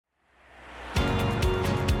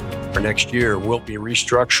For next year, we'll be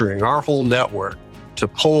restructuring our whole network to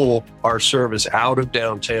pull our service out of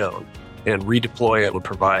downtown and redeploy it to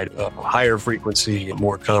provide a higher frequency and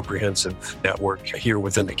more comprehensive network here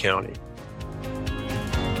within the county.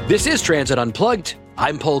 This is Transit Unplugged.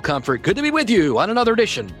 I'm Paul Comfort. Good to be with you on another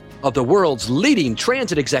edition of the world's leading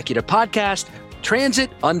transit executive podcast, Transit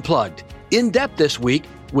Unplugged. In depth this week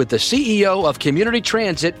with the CEO of Community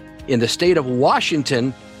Transit in the state of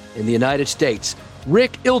Washington in the United States.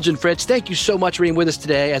 Rick Ilgenfritz, thank you so much for being with us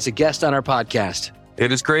today as a guest on our podcast.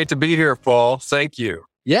 It is great to be here, Paul. Thank you.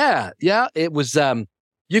 Yeah. It was,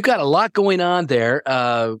 you've got a lot going on there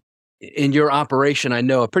in your operation. I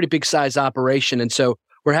know a pretty big size operation. And so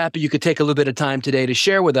we're happy you could take a little bit of time today to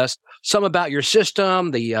share with us some about your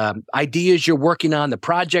system, the ideas you're working on, the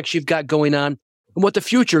projects you've got going on, and what the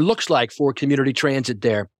future looks like for community transit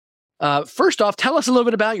there. First off, tell us a little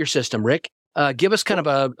bit about your system, Rick. Give us kind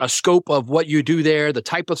of a scope of what you do there, the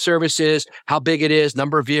type of services, how big it is,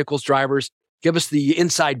 number of vehicles, drivers. Give us the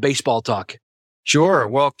inside baseball talk. Sure.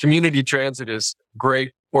 Well, Community Transit is a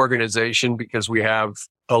great organization because we have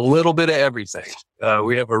a little bit of everything.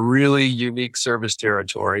 We have a really unique service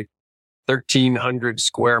territory, 1,300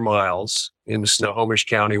 square miles in Snohomish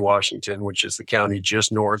County, Washington, which is the county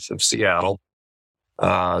just north of Seattle.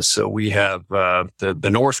 So we have the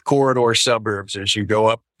North Corridor suburbs as you go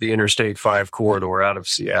up the Interstate 5 corridor out of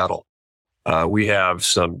Seattle. We have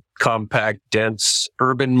some compact, dense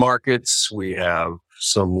urban markets. We have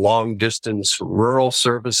some long distance rural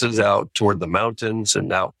services out toward the mountains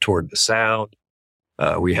and out toward the Sound.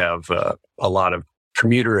 We have a lot of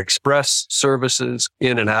commuter express services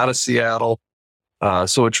in and out of Seattle.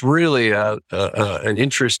 So it's really an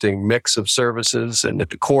interesting mix of services. And at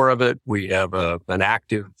the core of it, we have an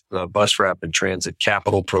active bus rapid transit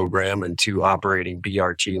capital program and 2 operating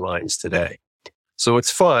BRT lines today. So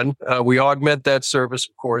it's fun. We augment that service,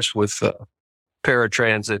 of course, with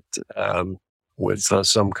paratransit, with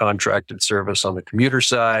some contracted service on the commuter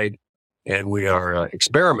side. And we are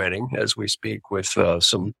experimenting as we speak with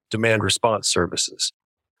some demand response services.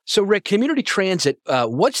 So, Rick, community transit,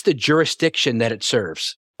 what's the jurisdiction that it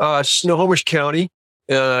serves? Snohomish County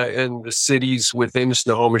and the cities within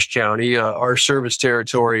Snohomish County. Our service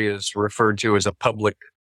territory is referred to as a public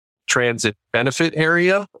transit benefit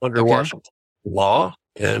area under Washington law.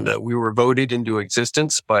 And we were voted into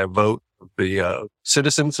existence by a vote of the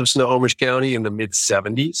citizens of Snohomish County in the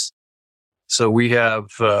mid-'70s. So we have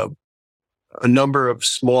a number of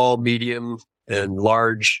small, medium, and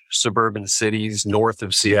large suburban cities north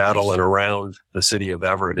of Seattle and around the city of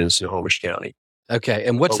Everett in Snohomish County. Okay.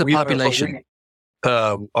 And what's the population?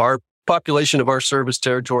 Our population of our service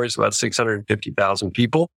territory is about 650,000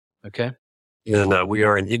 people. Okay. And we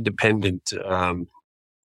are an independent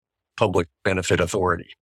public benefit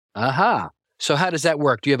authority. Aha. So how does that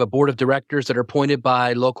work? Do you have a board of directors that are appointed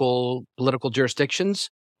by local political jurisdictions?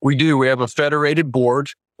 We do. We have a federated board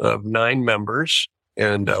of 9 members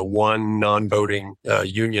and 1 non-voting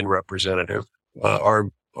union representative. Our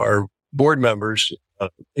board members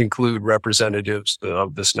include representatives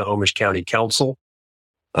of the Snohomish County Council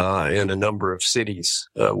and a number of cities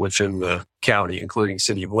within the county, including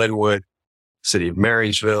City of Linwood, City of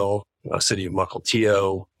Marysville, City of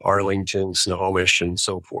Mukilteo, Arlington, Snohomish, and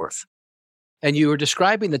so forth. And you were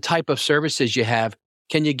describing the type of services you have.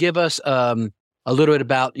 Can you give us a little bit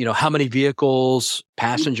about, how many vehicles,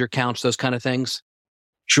 passenger counts, those kind of things?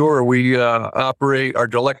 Sure. We operate our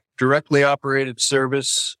directly operated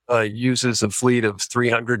service uses a fleet of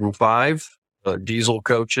 305 diesel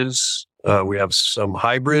coaches. We have some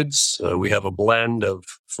hybrids. We have a blend of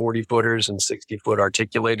 40-footers and 60-foot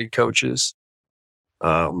articulated coaches.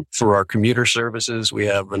 For our commuter services, we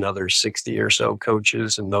have another 60 or so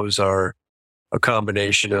coaches, and those are a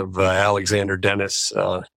combination of Alexander Dennis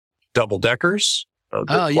double-deckers.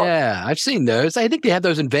 Yeah. I've seen those. I think they have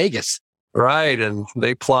those in Vegas. Right. And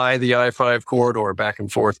they ply the I-5 corridor back and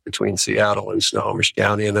forth between Seattle and Snohomish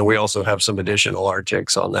County. And then we also have some additional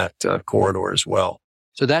Arctics on that corridor as well.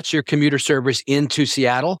 So that's your commuter service into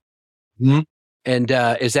Seattle? Mm-hmm. And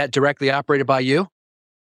is that directly operated by you?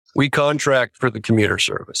 We contract for the commuter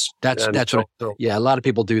service. That's what. Yeah, a lot of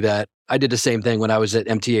people do that. I did the same thing when I was at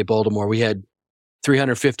MTA Baltimore. We had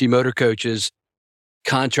 350 motor coaches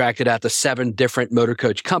contracted out to 7 different motor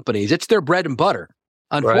coach companies. It's their bread and butter.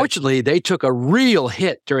 Unfortunately, They took a real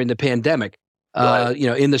hit during the pandemic.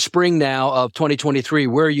 In the spring now of 2023,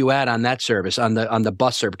 where are you at on that service, on the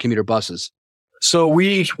bus service, commuter buses? So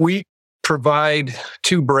we provide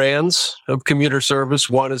 2 brands of commuter service.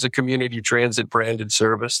 One is a community transit branded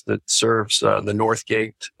service that serves the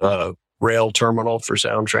Northgate rail terminal for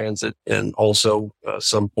Sound Transit, and also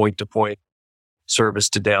some point-to-point service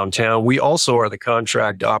to downtown. We also are the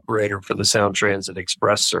contract operator for the Sound Transit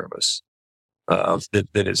Express service. That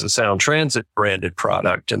is a Sound Transit branded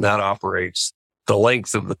product, and that operates the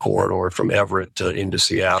length of the corridor from Everett into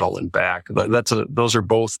Seattle and back. Those are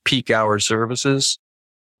both peak hour services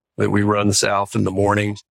that we run south in the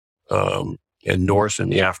morning and north in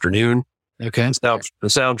the afternoon. Okay. Now, the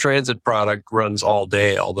Sound Transit product runs all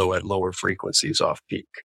day, although at lower frequencies off peak.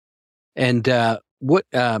 And I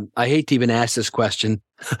hate to even ask this question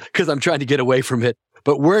because I'm trying to get away from it,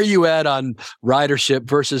 but where are you at on ridership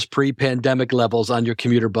versus pre-pandemic levels on your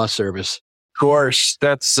commuter bus service? Of course,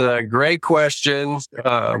 that's a great question.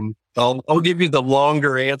 I'll give you the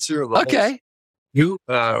longer answer. Okay.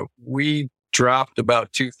 We dropped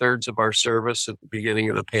about 2/3 of our service at the beginning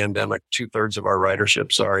of the pandemic, 2/3 of our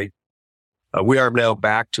ridership, sorry. We are now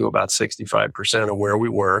back to about 65% of where we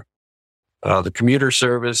were. The commuter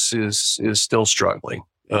service is still struggling.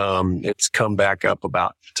 It's come back up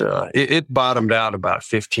about, it bottomed out about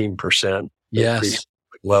 15%. Yes.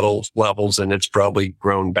 Levels, and it's probably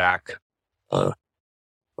grown back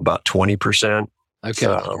about 20%.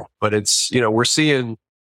 Okay. But it's, we're seeing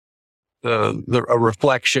a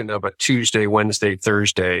reflection of a Tuesday, Wednesday,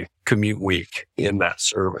 Thursday commute week in that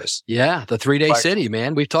service. Yeah, the 3-day city,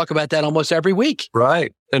 man. We talk about that almost every week.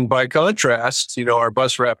 Right. And by contrast, our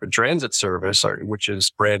bus rapid transit service, which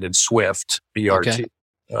is branded Swift, BRT,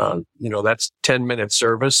 that's 10-minute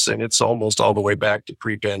service, and it's almost all the way back to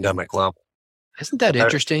pre-pandemic level. Isn't that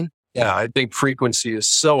interesting? Yeah, I think frequency is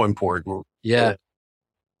so important. Yeah.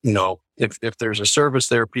 If there's a service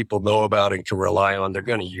there people know about and can rely on, they're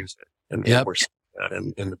going to use it. And we're seeing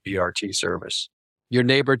that in the BRT service. Your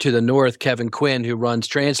neighbor to the north, Kevin Quinn, who runs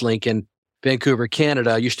TransLink in Vancouver,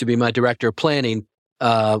 Canada, used to be my director of planning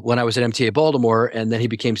when I was at MTA Baltimore, and then he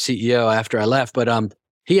became CEO after I left. But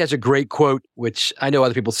he has a great quote, which I know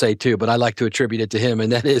other people say too, but I like to attribute it to him,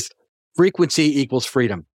 and that is, frequency equals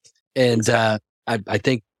freedom. And I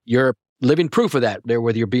think you're living proof of that there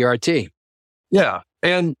with your BRT. Yeah.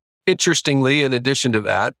 And interestingly, in addition to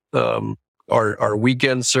that, our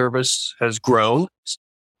weekend service has grown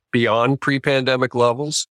beyond pre-pandemic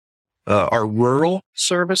levels. Our rural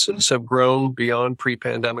services have grown beyond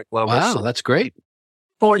pre-pandemic levels. Wow, that's great.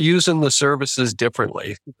 People are using the services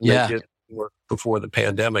differently than Yeah. they did before the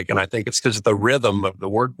pandemic. And I think it's because the rhythm of the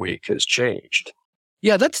work week has changed.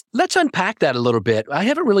 Yeah, let's unpack that a little bit. I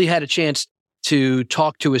haven't really had a chance to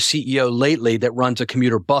talk to a CEO lately that runs a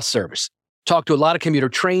commuter bus service. Talk to a lot of commuter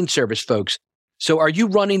train service folks. So are you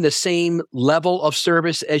running the same level of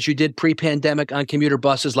service as you did pre-pandemic on commuter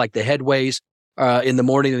buses, like the headways in the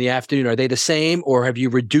morning and the afternoon? Are they the same, or have you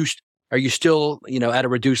reduced? Are you still, at a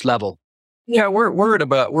reduced level? Yeah, we're at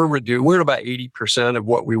about 80% of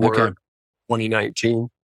what we were in 2019.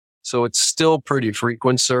 So it's still pretty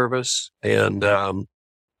frequent service. And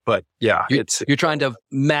but yeah, you're trying to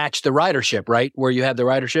match the ridership, right? Where you have the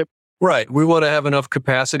ridership? Right. We want to have enough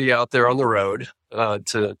capacity out there on the road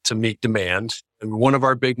to meet demand. And one of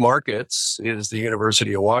our big markets is the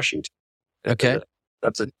University of Washington. Okay.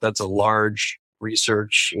 That's a large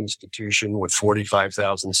research institution with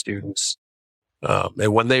 45,000 students.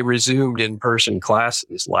 And when they resumed in-person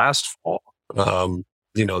classes last fall,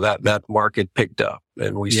 that market picked up,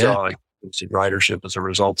 and we saw ridership as a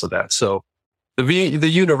result of that. So the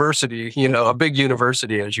university, a big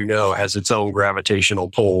university, as you know, has its own gravitational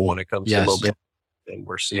pull when it comes to mobility, and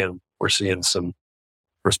we're seeing some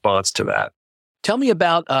response to that. Tell me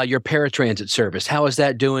about your paratransit service. How is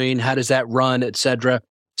that doing? How does that run, et cetera?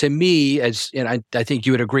 To me, and I think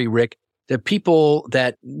you would agree, Rick, the people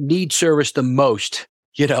that need service the most,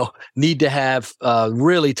 need to have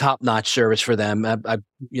really top-notch service for them.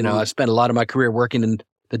 I've spent a lot of my career working in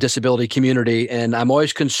the disability community, and I'm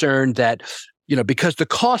always concerned that, because the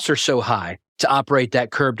costs are so high to operate that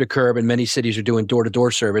curb to curb, and many cities are doing door to door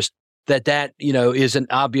service, that is an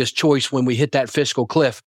obvious choice when we hit that fiscal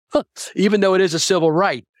cliff, even though it is a civil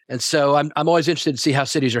right. And so I'm always interested to see how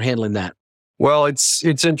cities are handling that. Well, it's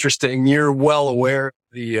interesting. You're well aware of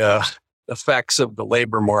the effects of the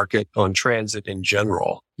labor market on transit in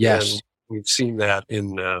general. Yes. And we've seen that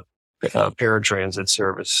in paratransit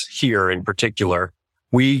service here in particular.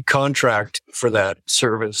 We contract for that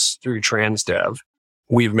service through Transdev.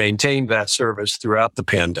 We've maintained that service throughout the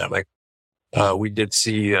pandemic. We did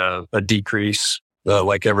see a decrease,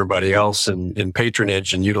 like everybody else, in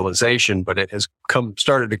patronage and utilization, but it has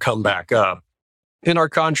started to come back up. And our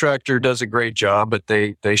contractor does a great job, but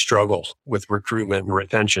they struggle with recruitment and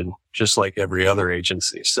retention, just like every other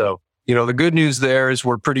agency. So, the good news there is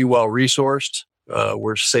we're pretty well resourced.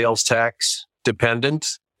 We're sales tax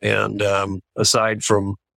dependent. And aside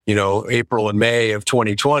from, April and May of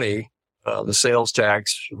 2020, the sales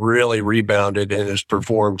tax really rebounded and has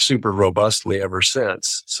performed super robustly ever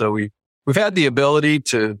since. So we've had the ability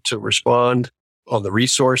to respond on the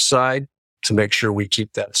resource side to make sure we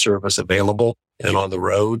keep that service available and on the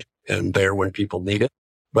road and there when people need it.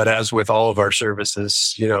 But as with all of our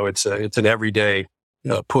services, it's an everyday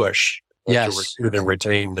push to recruit and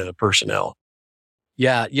retain personnel.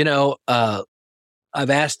 Yeah. I've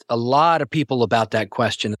asked a lot of people about that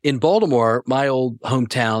question. In Baltimore, my old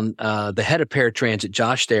hometown, the head of paratransit,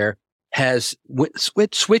 Josh there, has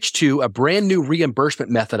switched to a brand new reimbursement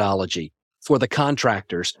methodology for the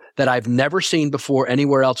contractors that I've never seen before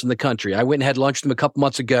anywhere else in the country. I went and had lunch with him a couple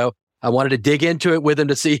months ago. I wanted to dig into it with him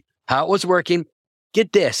to see how it was working.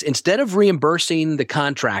 Get this, instead of reimbursing the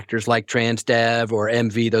contractors like Transdev or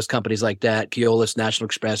MV, those companies like that, Keolis, National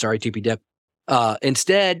Express, RETP Dev,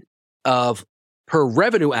 instead of per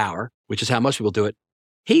revenue hour, which is how most people do it,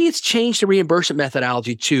 he's changed the reimbursement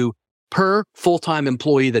methodology to per full-time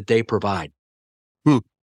employee that they provide.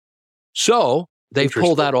 So they've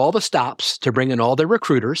pulled out all the stops to bring in all their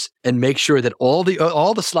recruiters and make sure that all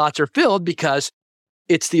the slots are filled, because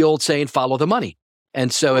it's the old saying, follow the money.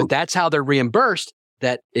 And so if that's how they're reimbursed,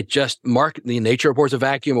 that it just the nature abhors a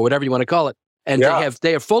vacuum, or whatever you want to call it. And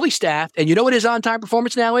they have fully staffed. And you know what his on-time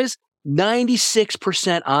performance now is?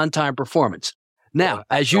 96% on-time performance. Now,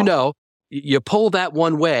 as you know, you pull that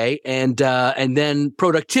one way and then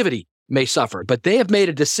productivity may suffer. But they have made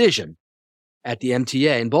a decision at the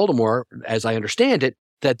MTA in Baltimore, as I understand it,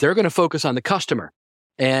 that they're going to focus on the customer.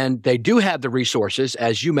 And they do have the resources,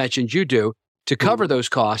 as you mentioned, you do, to cover those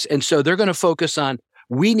costs. And so they're going to focus on,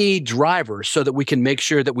 we need drivers so that we can make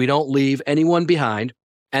sure that we don't leave anyone behind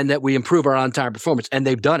and that we improve our on-time performance. And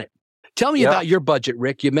they've done it. Tell me about your budget,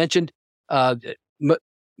 Rick. You mentioned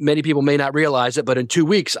many people may not realize it, but in 2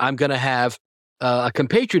 weeks, I'm going to have a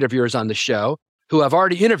compatriot of yours on the show who I've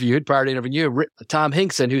already interviewed prior to interviewing you, Tom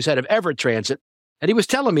Hinkson, who's head of Everett Transit. And he was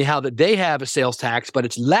telling me how that they have a sales tax, but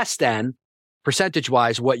it's less than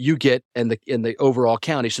percentage-wise what you get in the overall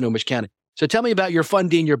county, Snohomish County. So tell me about your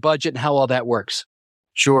funding, your budget, and how all that works.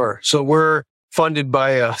 Sure. So we're funded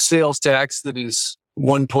by a sales tax that is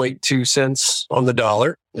 1.2 cents on the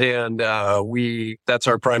dollar. And that's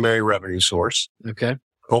our primary revenue source. Okay.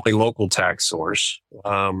 Only local tax source.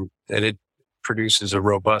 And it produces a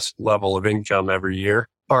robust level of income every year.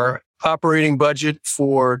 Our operating budget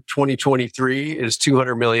for 2023 is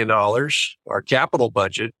 $200 million. Our capital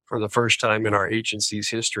budget, for the first time in our agency's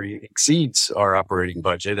history, exceeds our operating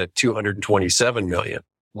budget at $227 million.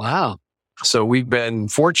 Wow. So we've been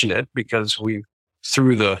fortunate because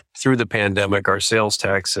through the pandemic, our sales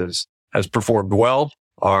tax has performed well.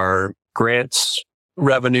 Our grants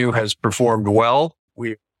revenue has performed well.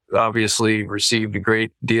 We obviously received a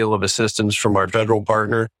great deal of assistance from our federal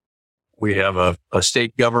partner. We have a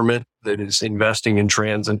state government that is investing in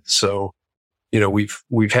transit. So,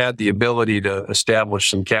 we've had the ability to establish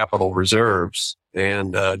some capital reserves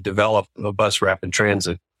and develop a bus rapid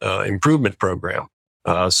transit improvement program.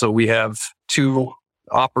 So we have 2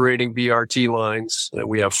 operating BRT lines.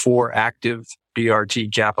 We have 4 active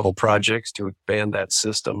BRT capital projects to expand that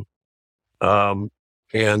system.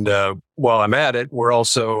 And while I'm at it, we're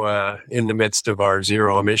also in the midst of our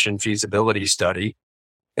zero emission feasibility study.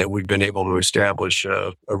 And we've been able to establish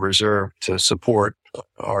a reserve to support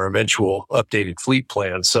our eventual updated fleet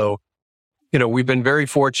plan. So, we've been very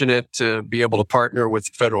fortunate to be able to partner with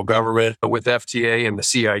the federal government, with FTA and the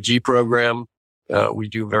CIG program. We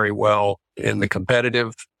do very well in the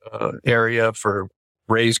competitive area for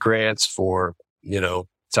RAISE grants, for,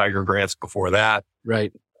 Tiger grants before that.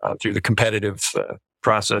 Right. Through the competitive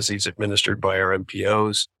processes administered by our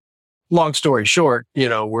MPOs. Long story short,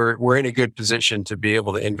 we're in a good position to be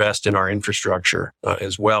able to invest in our infrastructure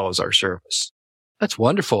as well as our service. That's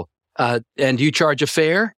wonderful. And do you charge a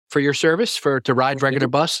fare for your service to ride regular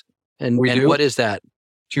bus? And what is that?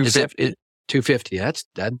 $250. $250. That's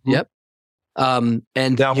that. Mm-hmm. Yep.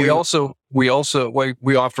 And now we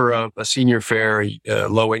offer a senior fare, a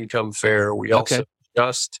low income fare. We also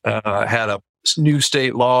just had a new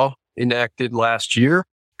state law enacted last year,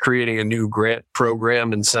 creating a new grant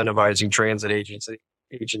program incentivizing transit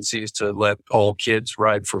agencies to let all kids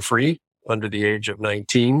ride for free under the age of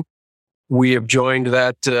 19. We have joined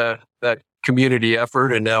that community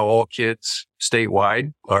effort, and now all kids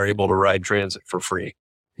statewide are able to ride transit for free.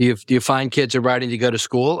 Do you find kids are riding to go to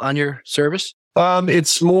school on your service?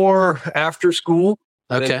 It's more after school.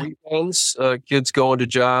 Okay. Weekends, kids going to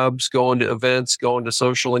jobs, going to events, going to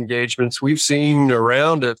social engagements. We've seen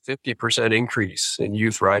around a 50% increase in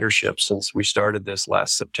youth ridership since we started this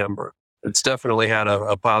last September. It's definitely had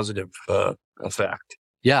a positive effect.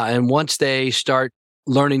 Yeah. And once they start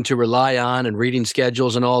learning to rely on and reading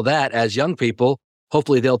schedules and all that as young people,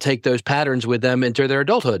 hopefully they'll take those patterns with them into their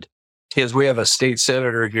adulthood. Because we have a state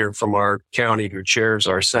senator here from our county who chairs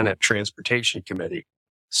our Senate Transportation Committee,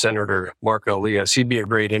 Senator Marco Elias. He'd be a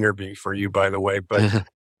great interview for you, by the way, but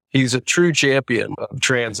he's a true champion of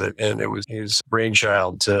transit, and it was his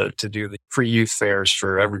brainchild to do the free youth fares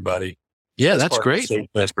for everybody. Yeah, that's great. State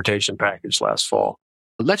transportation package last fall.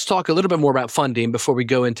 Let's talk a little bit more about funding before we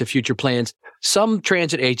go into future plans. Some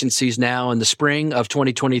transit agencies now in the spring of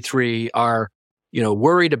 2023 are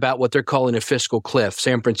worried about what they're calling a fiscal cliff.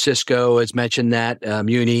 San Francisco has mentioned that,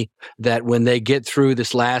 Muni, that when they get through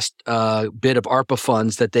this last bit of ARPA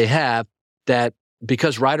funds that they have, that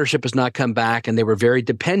because ridership has not come back and they were very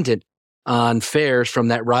dependent on fares from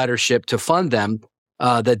that ridership to fund them,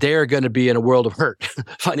 that they are going to be in a world of hurt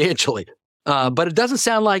financially. But it doesn't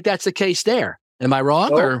sound like that's the case there. Am I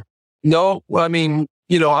wrong? No. Well, I mean,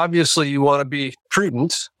 obviously you want to be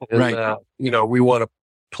prudent. And, right. We want to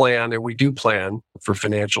plan, and we do plan for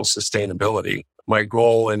financial sustainability. My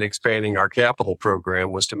goal in expanding our capital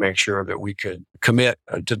program was to make sure that we could commit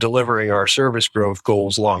to delivering our service growth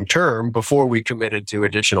goals long term before we committed to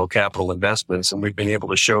additional capital investments. And we've been able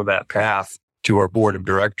to show that path to our board of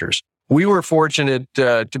directors. We were fortunate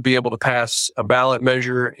to be able to pass a ballot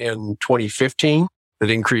measure in 2015 that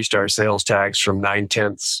increased our sales tax from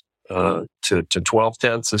 9/10 to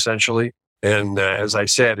 12/10, essentially. And as I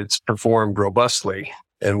said, it's performed robustly,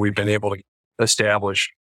 and we've been able to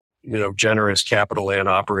establish generous capital and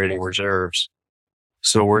operating reserves.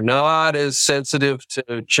 So we're not as sensitive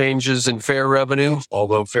to changes in fare revenue,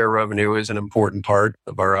 although fare revenue is an important part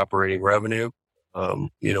of our operating revenue.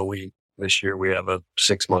 This year we have a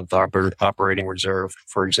 6-month operating reserve,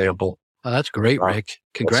 for example. Oh, that's great, Rick.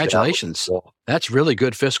 Congratulations. That's really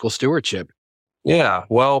good fiscal stewardship. Yeah.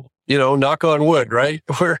 Well, knock on wood, right?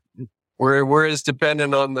 We're as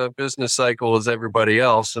dependent on the business cycle as everybody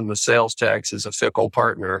else, and the sales tax is a fickle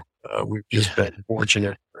partner. We've just been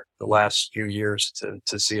fortunate for the last few years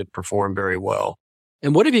to see it perform very well.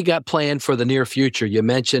 And what have you got planned for the near future? You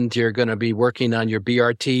mentioned you're going to be working on your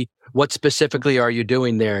BRT. What specifically are you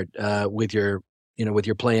doing there with your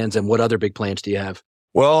plans, and what other big plans do you have?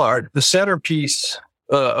 Well, the centerpiece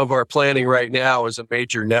of our planning right now is a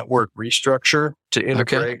major network restructure to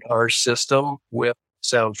integrate our system with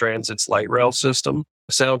Sound Transit's light rail system.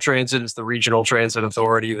 Sound Transit is the regional transit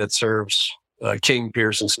authority that serves King,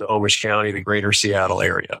 Pierce, and Snohomish County, the greater Seattle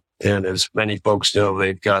area. And as many folks know,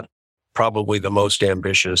 they've got probably the most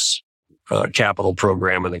ambitious capital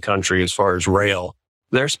program in the country as far as rail.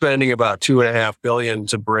 They're spending about $2.5 billion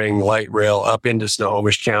to bring light rail up into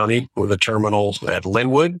Snohomish County with a terminal at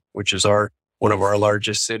Linwood, which is one of our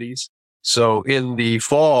largest cities. So in the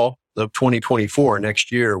fall of 2024,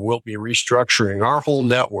 next year, we'll be restructuring our whole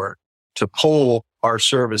network to pull our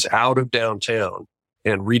service out of downtown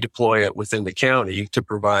and redeploy it within the county to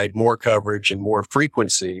provide more coverage and more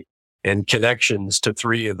frequency and connections to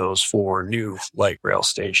 3 of those 4 new light rail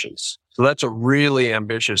stations. So that's a really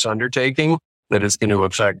ambitious undertaking that is going to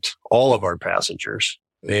affect all of our passengers.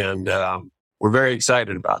 And we're very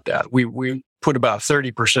excited about that. We put about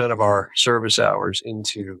 30% of our service hours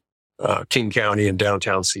into King County and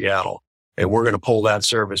downtown Seattle. And we're going to pull that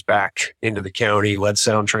service back into the county, let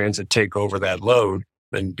Sound Transit take over that load,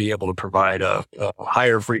 and be able to provide a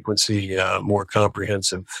higher frequency, more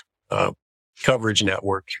comprehensive coverage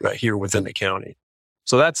network here within the county.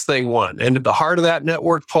 So that's thing one. And at the heart of that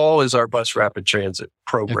network, Paul, is our bus rapid transit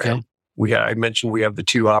program. Okay. I mentioned we have the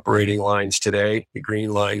 2 operating lines today, the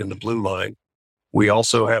green line and the blue line. We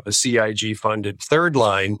also have a CIG funded 3rd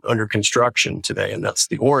line under construction today, and that's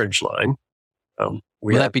the orange line.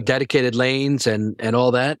 Will that be dedicated lanes and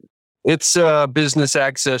all that? It's business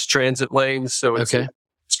access transit lanes. So it's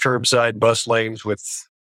curbside bus lanes with,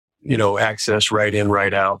 access right in,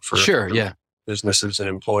 right out for businesses and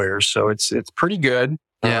employers. So it's pretty good.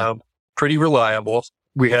 Pretty reliable.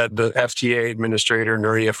 We had the FTA administrator,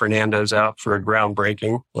 Nuria Fernandez, out for a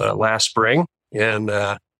groundbreaking last spring. And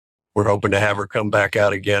we're hoping to have her come back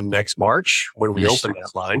out again next March when we open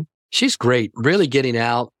that line. She's great, really getting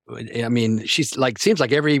out. I mean, she's seems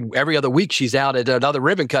like every other week she's out at another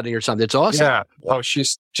ribbon cutting or something. It's awesome. Yeah. Oh,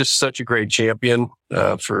 she's just such a great champion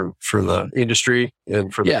for the industry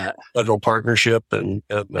and for the federal partnership. And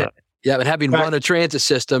but having run a transit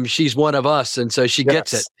system, she's one of us. And so she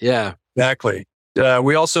gets it. Yeah. Exactly.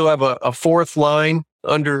 We also have a 4th line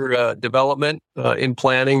under development in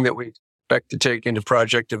planning that we expect to take into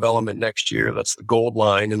project development next year. That's the Gold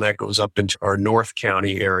Line, and that goes up into our North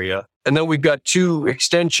County area. And then we've got 2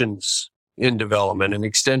 extensions in development, an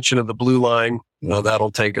extension of the Blue Line.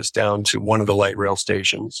 That'll take us down to one of the light rail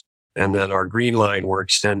stations. And then our green line, we're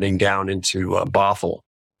extending down into Bothell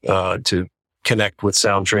to connect with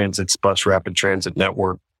Sound Transit's bus rapid transit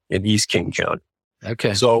network in East King County.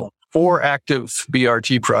 Okay. So 4 active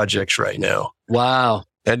BRT projects right now. Wow.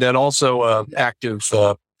 And then also active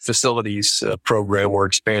facilities program. We're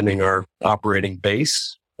expanding our operating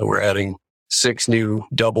base. We're adding 6 new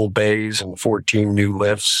double bays and 14 new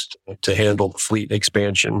lifts to handle the fleet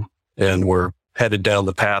expansion. And we're headed down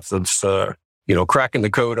the path of, cracking the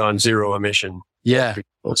code on zero emission. Yeah.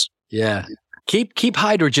 Yeah. Keep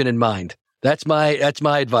hydrogen in mind. That's my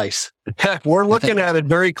advice. We're looking at it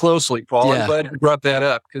very closely, Paul. Yeah. I'm glad you brought that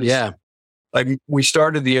up. Yeah. We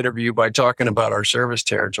started the interview by talking about our service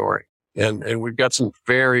territory, and we've got some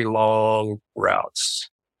very long routes.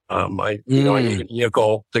 I need a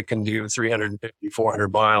vehicle that can do 350,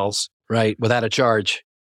 400 miles. Right. Without a charge.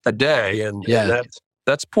 A day. And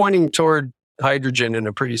that's pointing toward hydrogen in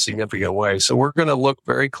a pretty significant way. So we're going to look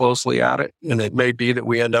very closely at it. And it may be that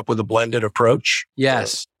we end up with a blended approach.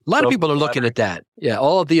 Yes. A lot of people are looking at that. Yeah.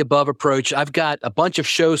 All of the above approach. I've got a bunch of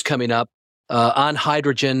shows coming up on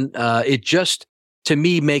hydrogen. It just, to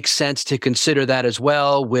me, makes sense to consider that as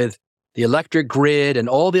well with the electric grid and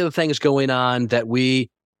all the other things going on that we,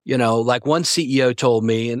 like one CEO told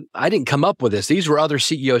me, and I didn't come up with this. These were other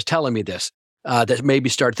CEOs telling me this, that made me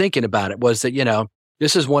start thinking about it, was that,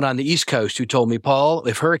 this is one on the East Coast who told me, Paul,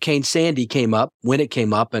 if Hurricane Sandy came up, when it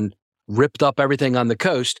came up and ripped up everything on the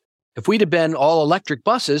coast, if we'd have been all electric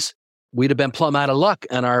buses, we'd have been plumb out of luck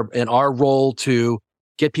in our role to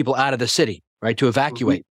get people out of the city, right? To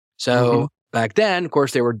evacuate. So back then, of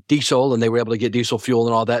course, they were diesel and they were able to get diesel fuel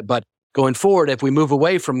and all that. But going forward, if we move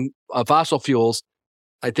away from fossil fuels,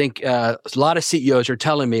 I think a lot of CEOs are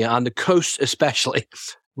telling me on the coast, especially,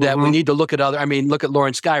 that we need to look at look at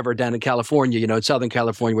Lauren Skyver down in California, in Southern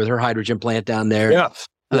California with her hydrogen plant down there.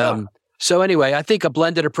 Yeah. So anyway, I think a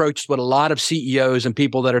blended approach is what a lot of CEOs and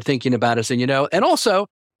people that are thinking about it, and also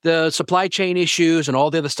the supply chain issues and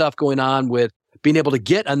all the other stuff going on with being able to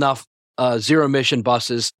get enough zero emission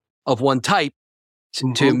buses of one type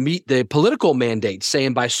to meet the political mandates,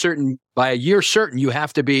 saying by a year certain, you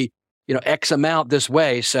have to be, X amount this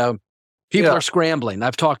way. So people are scrambling.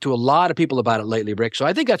 I've talked to a lot of people about it lately, Rick. So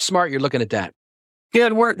I think that's smart. You're looking at that. Yeah.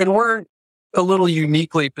 And we're a little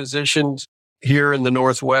uniquely positioned here in the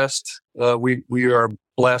Northwest. We are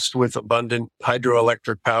blessed with abundant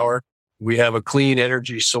hydroelectric power. We have a clean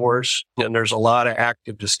energy source, and there's a lot of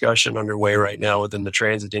active discussion underway right now within the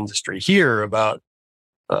transit industry here about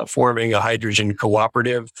forming a hydrogen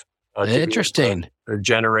cooperative. Interesting. To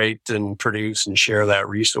generate and produce and share that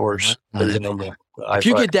resource. If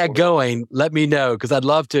you get that going, let me know, because I'd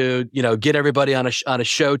love to, get everybody on a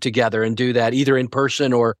show together and do that either in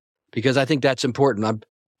person or, because I think that's important.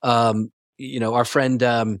 Our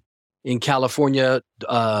friend in California,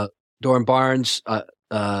 Doran Barnes,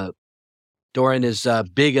 Doran is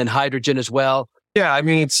big in hydrogen as well. Yeah,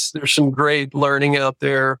 there's some great learning out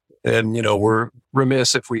there, and we're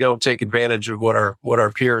remiss if we don't take advantage of what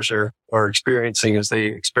our peers are experiencing as they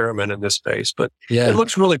experiment in this space. But it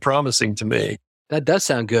looks really promising to me. That does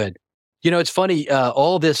sound good. It's funny,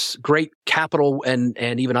 all this great capital and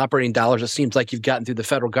even operating dollars, it seems like you've gotten through the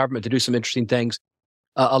federal government to do some interesting things.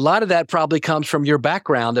 A lot of that probably comes from your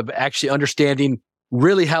background of actually understanding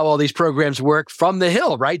really how all these programs work from the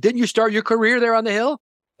Hill, right? Didn't you start your career there on the Hill?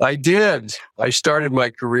 I did. I started my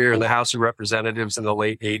career in the House of Representatives in the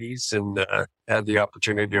late 80s and had the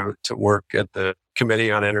opportunity to work at the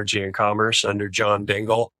Committee on Energy and Commerce under John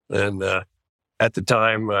Dingell. And at the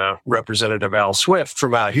time, Representative Al Swift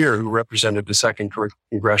from out here, who represented the 2nd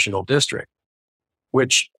Congressional District,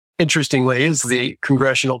 which interestingly is the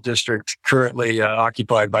congressional district currently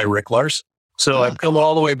occupied by Rick Larson. So I've come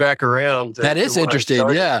all the way back around. That is interesting.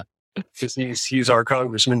 Yeah. Because he's our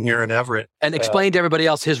congressman here in Everett. And explain to everybody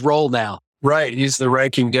else his role now. Right. He's the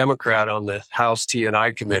ranking Democrat on the House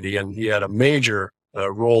T&I committee, and he had a major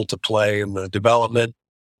role to play in the development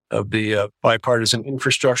of the bipartisan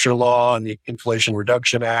infrastructure law and the Inflation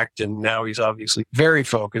Reduction Act. And now he's obviously very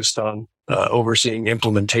focused on overseeing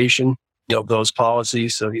implementation of those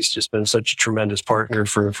policies. So he's just been such a tremendous partner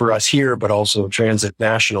for us here, but also transit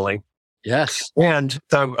nationally. Yes. And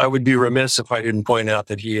I would be remiss if I didn't point out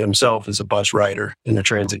that he himself is a bus rider and a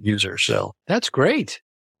transit user. So that's great.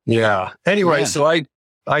 Yeah. Anyway, so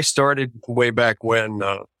I started way back when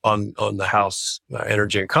on the House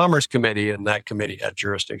Energy and Commerce Committee, and that committee had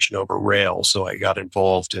jurisdiction over rail. So I got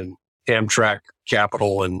involved in Amtrak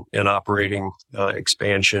capital and operating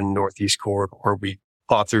expansion, Northeast Corridor. We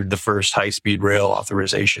authored the first High-Speed Rail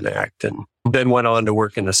Authorization Act, and then went on to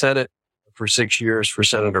work in the Senate for 6 years for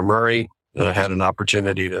Senator Murray. I had an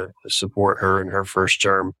opportunity to support her in her first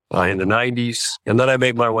term in the 90s. And then I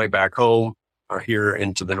made my way back home here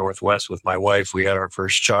into the Northwest with my wife. We had our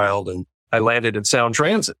first child, and I landed at Sound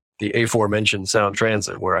Transit, the aforementioned Sound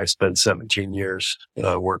Transit, where I spent 17 years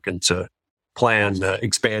working to plan the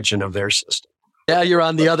expansion of their system. Yeah, you're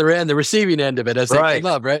on the other end, the receiving end of it as they came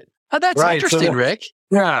up, right? Oh, that's interesting, so, Rick.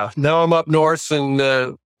 Yeah. Now I'm up north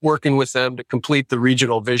and working with them to complete the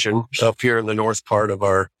regional vision up here in the north part of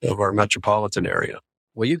our metropolitan area.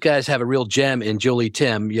 Well, you guys have a real gem in Julie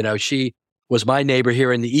Tim. You know, she was my neighbor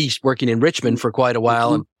here in the East, working in Richmond for quite a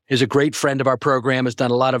while, and is a great friend of our program, has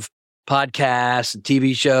done a lot of podcasts, and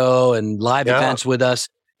TV show, and live events with us.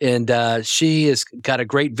 And she has got a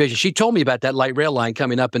great vision. She told me about that light rail line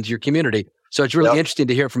coming up into your community. So it's really interesting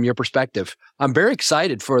to hear from your perspective. I'm very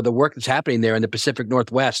excited for the work that's happening there in the Pacific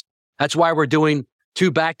Northwest. That's why we're doing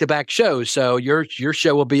 2 back-to-back shows. So your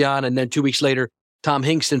show will be on, and then 2 weeks later, Tom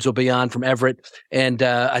Hingston's will be on from Everett. And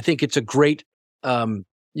I think it's a great,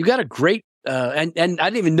 you got a great, and I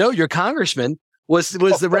didn't even know your congressman was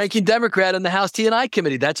the ranking Democrat on the House T&I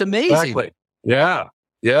committee. That's amazing. Exactly.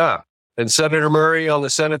 Yeah. And Senator Murray on the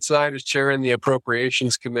Senate side is chairing the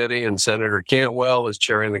Appropriations Committee, and Senator Cantwell is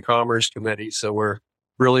chairing the Commerce Committee. So we're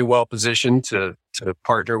really well positioned to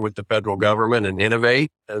partner with the federal government and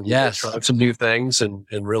innovate and try some new things and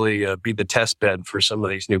really be the test bed for some of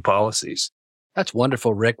these new policies. That's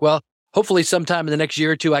wonderful, Rick. Well, hopefully sometime in the next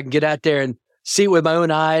year or two, I can get out there and see it with my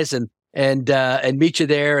own eyes and meet you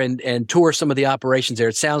there and tour some of the operations there.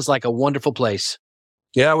 It sounds like a wonderful place.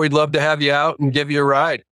 Yeah, we'd love to have you out and give you a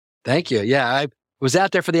ride. Thank you. Yeah, I was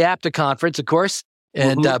out there for the APTA conference, of course,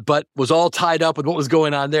 and but was all tied up with what was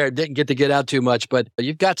going on there. Didn't get out too much, but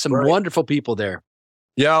you've got some wonderful people there.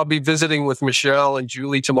 Yeah, I'll be visiting with Michelle and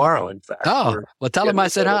Julie tomorrow, in fact. Oh, well, tell them I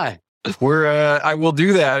said hi. I will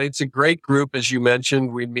do that. It's a great group, as you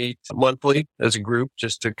mentioned. We meet monthly as a group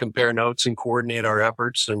just to compare notes and coordinate our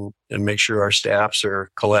efforts and make sure our staffs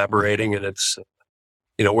are collaborating. And it's,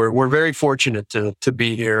 we're very fortunate to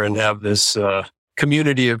be here and have this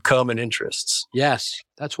community of common interests. Yes,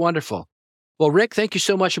 that's wonderful. Well, Rick, thank you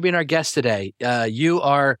so much for being our guest today.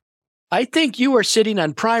 I think you are sitting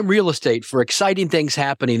on prime real estate for exciting things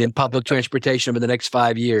happening in public transportation over the next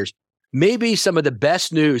 5 years. Maybe some of the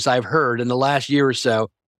best news I've heard in the last year or so,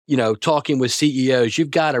 talking with CEOs.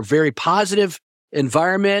 You've got a very positive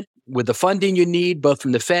environment with the funding you need, both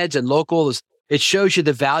from the feds and locals. It shows you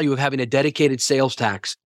the value of having a dedicated sales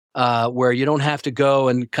tax, where you don't have to go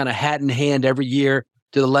and kind of hat in hand every year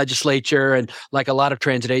to the legislature and like a lot of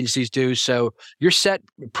transit agencies do. So you're set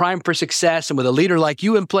prime for success. And with a leader like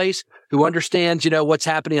you in place who understands, what's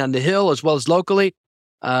happening on the Hill as well as locally,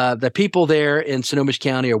 the people there in Snohomish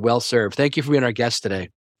County are well served. Thank you for being our guest today.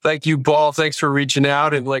 Thank you, Paul. Thanks for reaching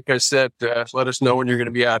out. And like I said, let us know when you're going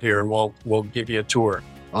to be out here and we'll give you a tour.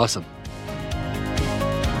 Awesome.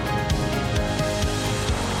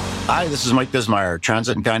 Hi, this is Mike Bismeyer,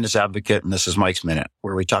 Transit and Kindness Advocate, and this is Mike's Minute,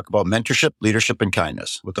 where we talk about mentorship, leadership, and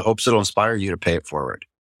kindness with the hopes it'll inspire you to pay it forward.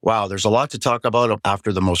 Wow, there's a lot to talk about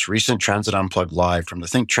after the most recent Transit Unplugged Live from the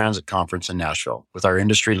Think Transit Conference in Nashville, with our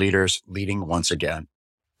industry leaders leading once again.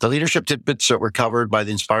 The leadership tidbits that were covered by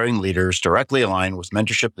the inspiring leaders directly align with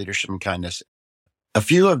mentorship, leadership, and kindness. A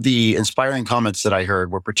few of the inspiring comments that I heard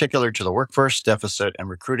were particular to the workforce deficit and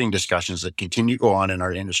recruiting discussions that continue to go on in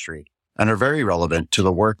our industry, and are very relevant to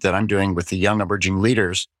the work that I'm doing with the young emerging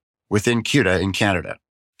leaders within CUDA in Canada.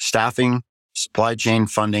 Staffing, supply chain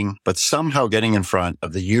funding, but somehow getting in front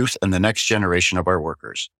of the youth and the next generation of our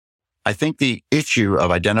workers. I think the issue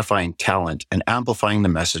of identifying talent and amplifying the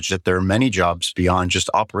message that there are many jobs beyond just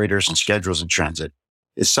operators and schedules in transit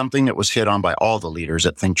is something that was hit on by all the leaders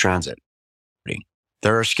at Think Transit.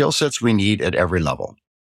 There are skill sets we need at every level.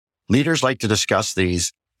 Leaders like to discuss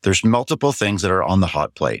these. There's multiple things that are on the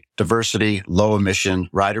hot plate: diversity, low emission,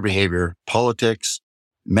 rider behavior, politics,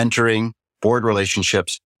 mentoring, board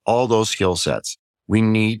relationships, all those skill sets. We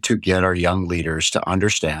need to get our young leaders to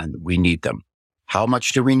understand we need them. How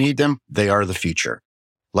much do we need them? They are the future.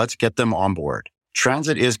 Let's get them on board.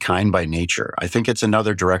 Transit is kind by nature. I think it's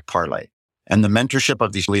another direct parlay. And the mentorship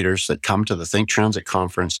of these leaders that come to the Think Transit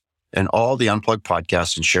Conference and all the Unplugged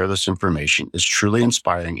podcasts and share this information is truly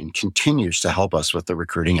inspiring and continues to help us with the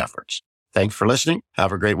recruiting efforts. Thanks for listening.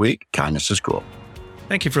 Have a great week. Kindness is cool.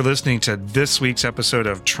 Thank you for listening to this week's episode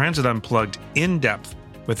of Transit Unplugged in depth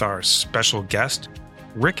with our special guest,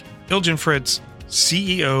 Rick Ilgenfritz,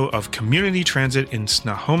 CEO of Community Transit in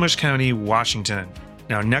Snohomish County, Washington.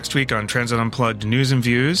 Now, next week on Transit Unplugged News and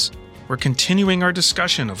Views, we're continuing our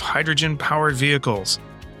discussion of hydrogen-powered vehicles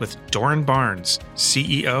with Doran Barnes,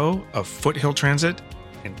 CEO of Foothill Transit,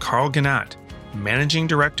 and Carl Gannat, Managing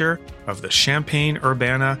Director of the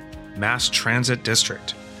Champaign-Urbana Mass Transit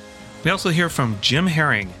District. We also hear from Jim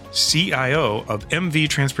Herring, CIO of MV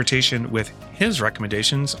Transportation, with his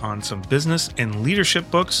recommendations on some business and leadership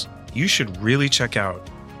books you should really check out.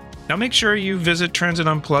 Now make sure you visit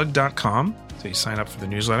transitunplugged.com so you sign up for the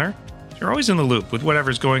newsletter. You're always in the loop with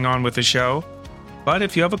whatever's going on with the show. But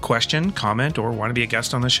if you have a question, comment, or want to be a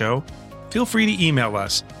guest on the show, feel free to email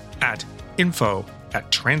us at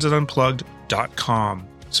info@transitunplugged.com.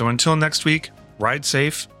 So until next week, ride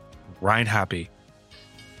safe, ride happy.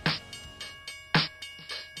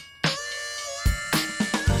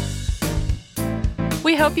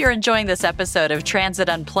 We hope you're enjoying this episode of Transit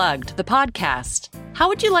Unplugged, the podcast. How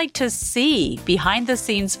would you like to see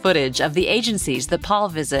behind-the-scenes footage of the agencies that Paul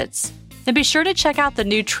visits? Then be sure to check out the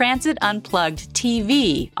new Transit Unplugged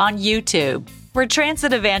TV on YouTube, where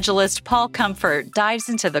transit evangelist Paul Comfort dives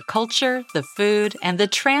into the culture, the food, and the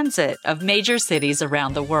transit of major cities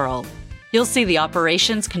around the world. You'll see the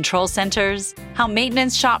operations control centers, how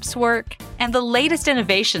maintenance shops work, and the latest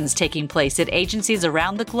innovations taking place at agencies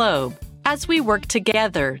around the globe as we work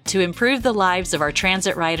together to improve the lives of our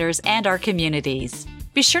transit riders and our communities.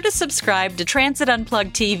 Be sure to subscribe to Transit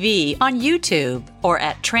Unplugged TV on YouTube or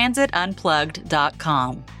at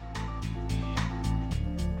transitunplugged.com.